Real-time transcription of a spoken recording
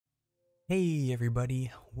Hey everybody,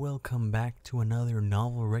 welcome back to another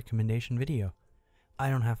novel recommendation video. I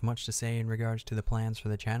don't have much to say in regards to the plans for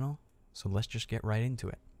the channel, so let's just get right into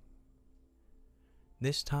it.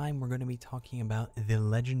 This time we're going to be talking about The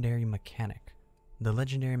Legendary Mechanic. The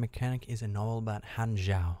Legendary Mechanic is a novel about Han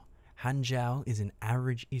Xiao. Han Xiao is an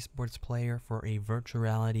average esports player for a virtual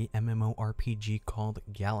reality MMORPG called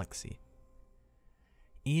Galaxy.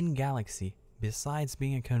 In Galaxy, besides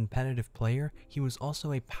being a competitive player, he was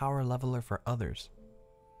also a power leveler for others.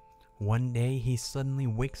 One day, he suddenly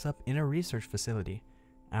wakes up in a research facility.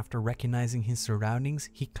 After recognizing his surroundings,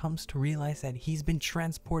 he comes to realize that he's been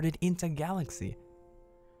transported into Galaxy.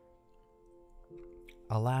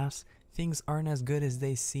 Alas, things aren't as good as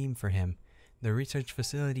they seem for him. The research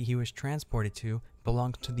facility he was transported to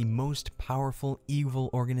belongs to the most powerful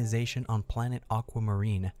evil organization on planet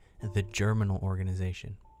Aquamarine, the Germinal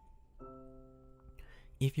organization.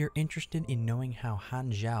 If you're interested in knowing how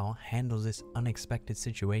Han Xiao handles this unexpected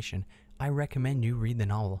situation, I recommend you read the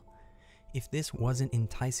novel. If this wasn't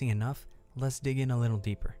enticing enough, let's dig in a little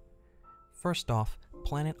deeper. First off,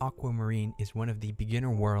 planet Aquamarine is one of the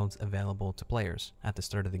beginner worlds available to players at the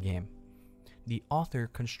start of the game. The author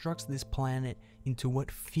constructs this planet into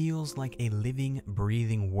what feels like a living,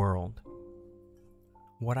 breathing world.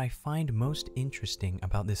 What I find most interesting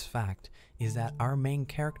about this fact is that our main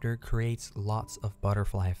character creates lots of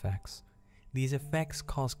butterfly effects. These effects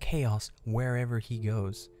cause chaos wherever he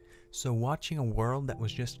goes, so watching a world that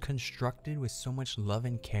was just constructed with so much love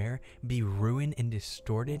and care be ruined and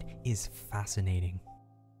distorted is fascinating.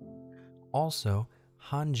 Also,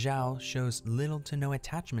 Han Xiao shows little to no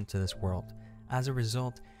attachment to this world. As a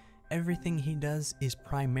result, everything he does is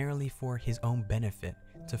primarily for his own benefit,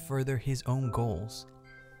 to further his own goals.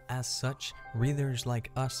 As such, readers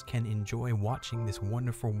like us can enjoy watching this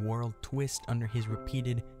wonderful world twist under his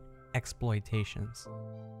repeated exploitations.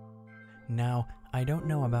 Now, I don't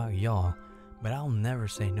know about y'all, but I'll never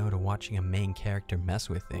say no to watching a main character mess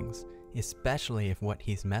with things, especially if what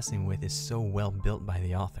he's messing with is so well built by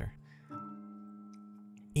the author.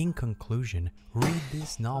 In conclusion, read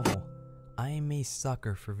this novel. I am a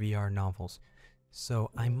sucker for VR novels,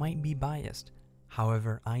 so I might be biased.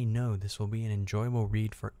 However, I know this will be an enjoyable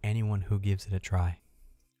read for anyone who gives it a try.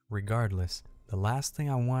 Regardless, the last thing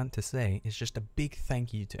I want to say is just a big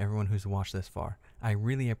thank you to everyone who's watched this far. I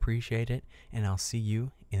really appreciate it, and I'll see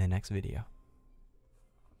you in the next video.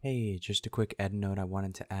 Hey, just a quick ed note I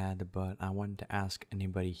wanted to add, but I wanted to ask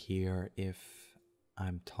anybody here if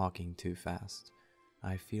I'm talking too fast.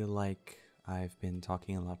 I feel like I've been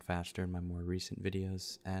talking a lot faster in my more recent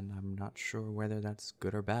videos, and I'm not sure whether that's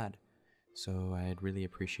good or bad. So I'd really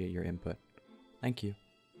appreciate your input. Thank you.